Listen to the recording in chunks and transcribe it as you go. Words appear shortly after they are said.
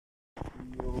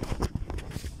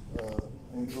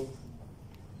Thank you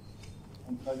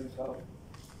Ansari साहब,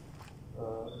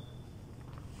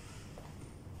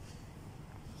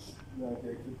 यहाँ के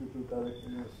एग्जीक्यूटिव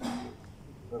डायरेक्टर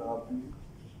सर आप भी,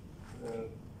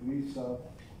 ग्रीस साहब,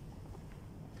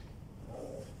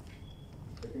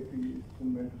 secretary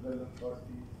Sindh mental health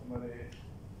authority, हमारे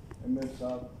MS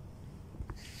साहब,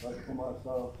 राजकुमार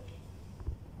साहब,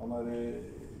 हमारे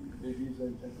ladies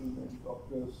and gentleman,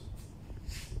 doctors,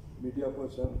 media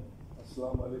person,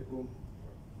 अस्सलाम वालेकुम,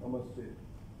 नमस्ते।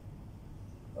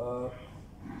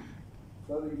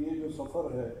 सर ये जो सफ़र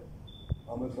है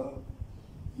आमिर साहब,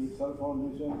 ये थर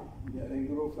फाउंडेशन या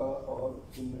एंग्रो का और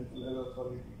सिंध मेंटल हेल्थ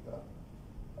अथॉरिटी का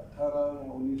 18 या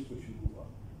 19 को शुरू हुआ।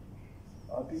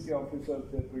 आप ही के ऑफिसर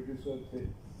थे, प्रोड्यूसर थे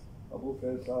अबू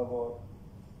फैज साहब और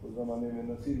उस ज़माने में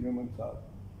नसीर मेमन साहब।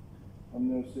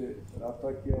 हमने उससे रब्ता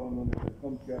किया, उन्होंने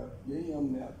वेलकम किया, यही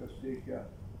हमने आकर स्टे किया।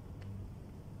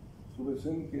 सुबह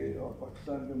सिंध के और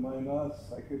पाकिस्तान के मायनाज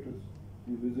साइकेट्रिस्ट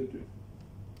भी विजिटेड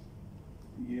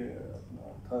ये अपना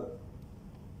थर,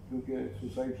 क्योंकि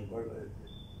सुसाइड्स बढ़ रहे थे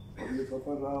और ये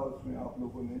सफ़र रहा, उसमें आप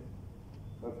लोगों ने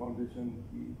थर फाउंडेशन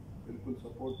की बिल्कुल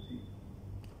सपोर्ट थी।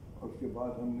 और उसके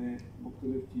बाद हमने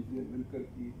मुख्तलिफ़ चीज़ें मिलकर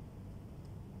की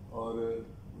और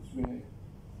उसमें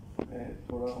मैं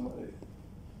थोड़ा हमारे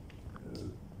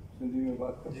सिंधी में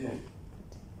बात करता हूँ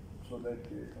सो दैट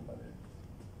के हमारे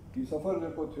ये सफ़र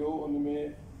जेको थियो उनमें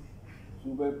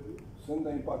सूबे सिंध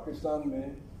ऐं पाकिस्तान में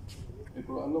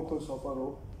हिकिड़ो अनोखो सफ़र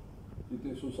हो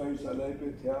जिते सुसाइड्स इलाही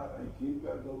पे थिया ऐं थी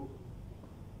पिया ज़रूरु।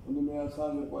 उनमें असां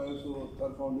जेको आहे सो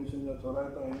थर फाउंडेशन जा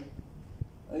चौराइता आहियूं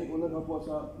ऐं उन खां पोइ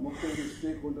असां मुख़्तलिफ़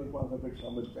स्टेक होल्डर पाण सां गॾु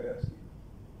शामिलु कयासीं,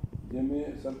 जंहिंमें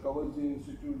सर कवरजी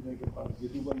इंस्टीट्यूट जंहिंखे पाण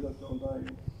गिदू बंदर चवंदा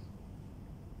आहियूं,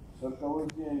 सर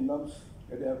कवरजी ऐं लम्स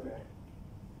कढिया पिया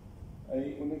आहिनि ऐं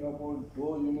उन खां पोइ dough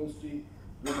university,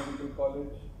 dough medical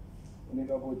college, उन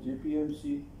खां पोइ JPMC,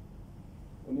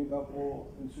 उन खां पोइ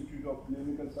institute of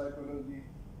clinical psychology,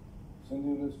 Sindh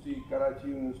university, Karachi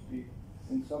university,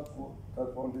 इन सब को थर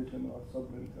फाउंडेशन और सब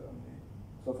मिलकर हमने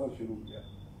सफ़र शुरू किया।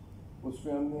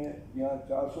 उसमें हमने यहाँ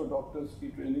 400 डॉक्टर्स की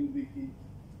ट्रेनिंग भी की।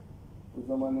 उस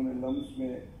ज़माने में लम्स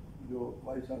में जो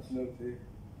वाइस चांसलर थे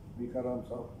भिखाराम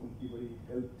साहब, उनकी बड़ी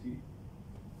हेल्प थी।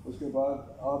 उसके बाद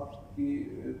आपकी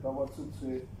तवसत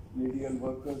से मेडिकल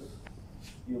वर्कर्स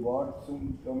ये ward Sindh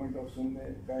government of Sindh ने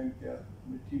कायम किया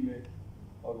मिट्टी में,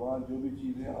 और वहाँ जो भी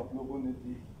चीज़ें आप लोगों ने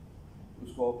दी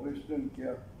उसको ऑपरेशनल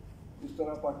किया। इस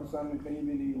तरह पाकिस्तान में कहीं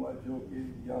भी नहीं हुआ जो कि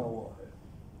यहाँ हुआ है।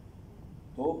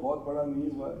 तो बहुत बड़ा नहीं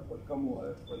हुआ है पर कम हुआ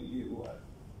है, पर ये हुआ है।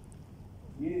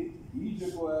 ये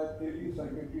जो है टेली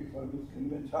साइकेट्री सर्विस,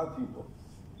 इनमें छा थी तो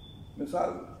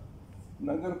मिसाल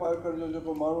नगर पार्कर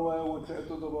जो माण्हू आहे वो चए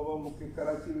थो तो बाबा मूंखे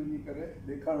कराची वञी करे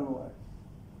ॾेखारिणो आहे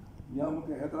या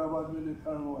मूंखे हैदराबाद में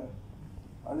ॾेखारिणो आहे।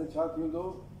 हाणे छा थींदो,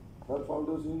 थर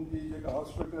फाउंडेशन जी जेका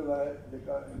हॉस्पिटल आहे,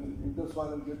 जेका इंडस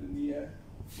वारनि खे ॾिनी आहे,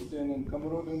 उते हिननि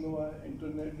कमिरो ॾिनो आहे,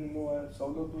 इंटरनेट ॾिनो आहे,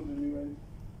 सहूलियतूं ॾिनियूं आहिनि।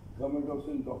 गवर्नमेंट ऑफ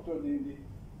सिंध डॉक्टर ॾींदी,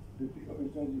 डिप्टी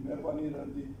कमिश्नर जी महिरबानी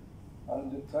रहंदी। हाणे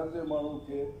जे थर जे माण्हू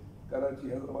खे कराची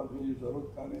हैदराबाद वञण जी ज़रूरत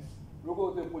कान्हे, रुॻो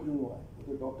उते पुॼणो आहे।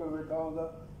 उते डॉक्टर वेठा हूंदा,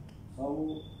 साम्हूं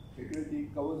हिकिड़े ॾींहुं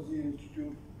कवरजी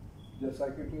इंस्टीट्यूट जा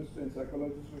साइकेट्रिस्ट ऐं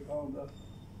साइकोलॉजिस्ट वेठा हूंदा,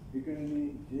 हिकिड़े ॾींहुं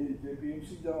JPMC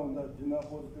जा हूंदा, जिना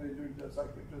पोस्ट ग्रेजुएट जा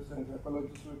साइकेट्रिस्ट ऐं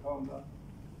साइकोलॉजिस्ट वेठा हूंदा,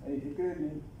 ऐं हिकिड़े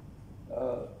ॾींहुं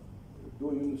दो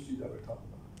यूनिवर्सिटी जा वेठा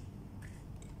हूंदा।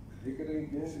 हिकिड़े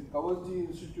कवरजी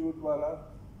इंस्टीट्यूट वारा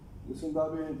ॾिसंदा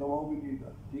बि ऐं दवाऊं बि ॾींदा,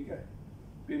 ठीकु आहे,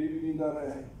 पहिरीं बि ॾींदा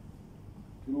रहिया आहिनि,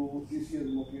 थ्रू TCS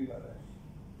मोकिलींदा रहिया आहिनि।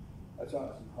 अच्छा,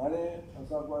 हाणे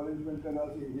असां को अरेंजमेंट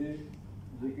कंदासीं हे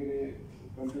जेकॾहिं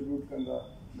कंट्रीब्यूट कंदा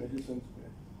मेडिसिन में।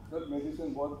 सर मेडिसिन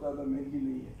बहुत ज़्यादा महंगी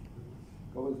नहीं है,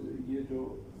 कवर ये जो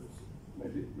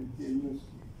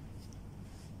यूनिवर्सिटी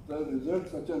त रिज़ल्ट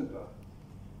अचनि था।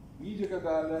 ॿी जेका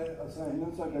ॻाल्हि आहे, असां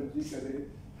हिननि सां गॾिजी करे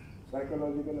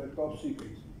साइकोलॉजिकल ऑटोप्सी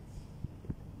कईसीं,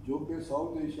 जो कि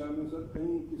साउथ एशिया में सर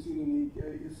कहीं किसी ने नहीं किया,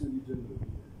 इस रीजन में भी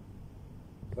है।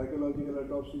 साइकोलॉजिकल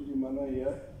ऑटोप्सी जी माना इहा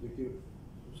आहे, जेके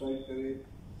सुसाइड करे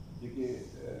जेके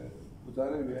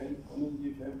गुज़ारे विया आहिनि उन्हनि जी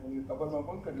फैमिली ख़बर मां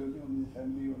कोन कढी हुई, उन्हनि जी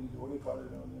फैमिली, उन्हनि जे ओड़े पाड़े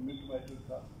में, उन मिट माइट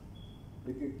था,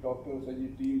 हिकु हिकु डॉक्टर सॼी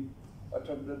टीम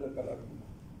 8-8 ॾह कलाक ॾिना,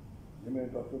 जंहिंमें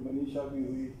डॉक्टर मनीषा बि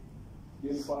हुई,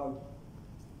 दिलपाल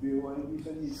बि हुआ, ऐं ॿी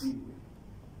सॼी टीम हुई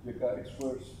जेका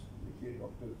एक्सपर्ट्स जेके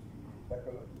डॉक्टर्स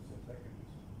साइकोलॉजिस्ट ऐं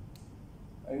साइकेट्रिस्ट,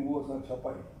 ऐं उहो असां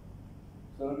छपाई।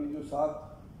 सर अभी जो 7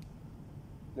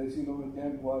 तहसीलों में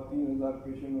कैंप हुआ, 3000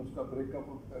 पेशेंट, उसका ब्रेकअप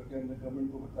करके हमने गवर्नमेंट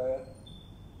को बताया।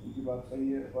 उनकी बात सही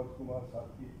है वक्त कुमार साहब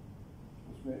की,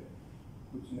 उसमें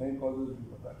कुछ नए कॉजेज भी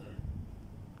पता चले।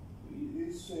 तो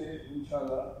इससे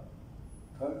इंशाल्लाह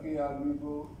घर के आदमी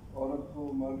को, औरत को,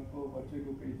 मर्द को, बच्चे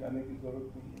को कहीं जाने की ज़रूरत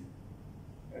नहीं है।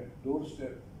 एट डोर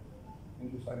स्टेप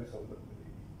इनको सारी सहूलत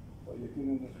मिलेगी और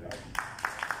यकीनन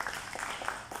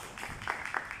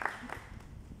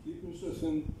चीफ मिनिस्टर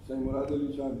सिंध मुराद अली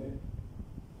शाह ने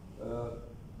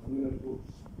हमने उनको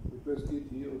रिक्वेस्ट की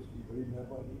थी, उसकी बड़ी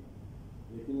मेहरबानी।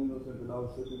 यकीनन उसने बिलावल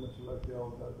से भी मशवरा किया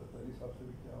होगा, जरदारी साहब से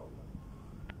भी किया होगा।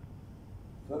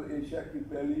 सर, एशिया की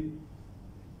पहली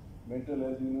मेंटल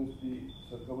हेल्थ यूनिवर्सिटी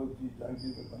सरकवत जी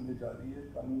जहांगीर में बनने जा रही है।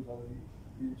 कानून साजी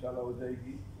भी इंशाल्लाह हो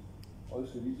जाएगी और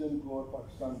इस रीजन को और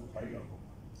पाकिस्तान को फायदा होगा।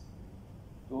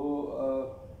 तो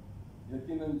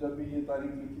यकीनन जब भी ये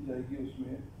तारीख लिखी जाएगी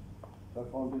उसमें थर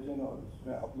फाउंडेशन और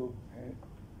इसमें आप लोग हैं,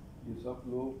 ये सब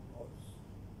लोग और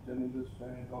जर्नलिस्ट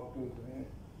हैं, डॉक्टर्स हैं,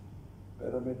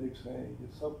 पैरामेडिक्स हैं, ये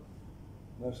सब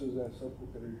नर्सेज हैं, सबको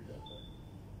क्रेडिट जाता है।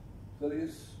 सर,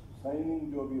 इस साइनिंग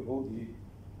जो अभी होगी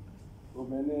तो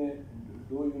मैंने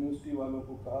 2 यूनिवर्सिटी वालों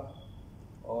को कहा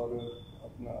और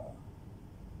अपना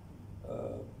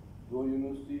 2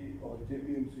 यूनिवर्सिटी और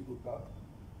JPMC को कहा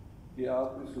कि आप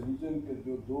इस रीजन के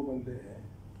जो 2 बंदे हैं,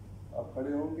 आप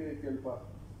खड़े होंगे केल्पा,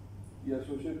 ये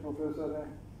एसोसिएट प्रोफेसर हैं,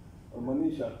 और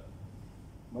Manisha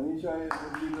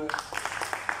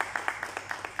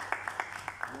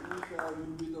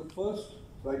will be the first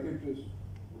psychiatrist,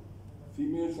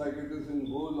 female psychiatrist in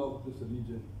whole of this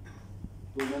region.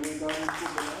 तो मैंने कहा इसको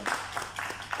बोला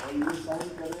और ये साइन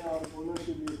करें और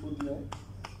ओनरशिप ये खुद लें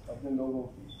अपने लोगों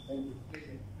की। Thank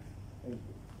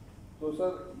you. तो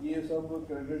सर, ये सब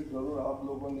क्रेडिट ज़रूर आप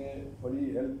लोगों ने बड़ी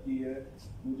हेल्प की है।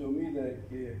 मुझे उम्मीद है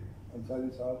कि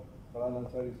अंसारी साहब, फरहान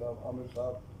अंसारी साहब, आमिर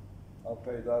साहब,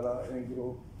 आपका इदारा एंग्रो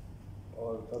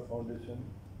और थर फाउंडेशन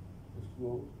इसको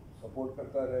सपोर्ट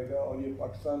करता रहेगा और ये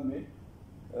पाकिस्तान में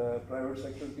प्राइवेट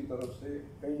सेक्टर की तरफ से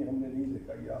कहीं हमने नहीं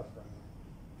देखा ये आज तक।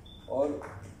 और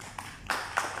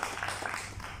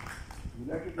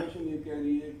यूनाइटेड नेशन ये कह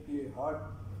रही है कि हार्ट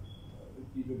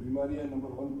की जो बीमारियां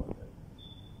नंबर 1 पर है,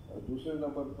 दूसरे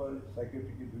नंबर पर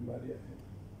साइकेट्री की बीमारियां हैं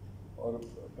और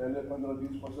पहले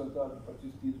 15-20% था,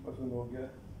 25-30% हो गया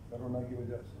कोरोना की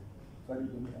वजह से सारी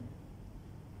दुनिया में।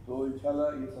 तो इंशाल्लाह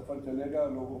ये सफ़र चलेगा,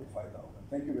 लोगों को फ़ायदा होगा।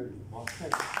 Thank you very much.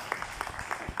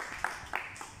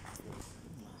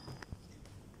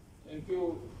 Thank you.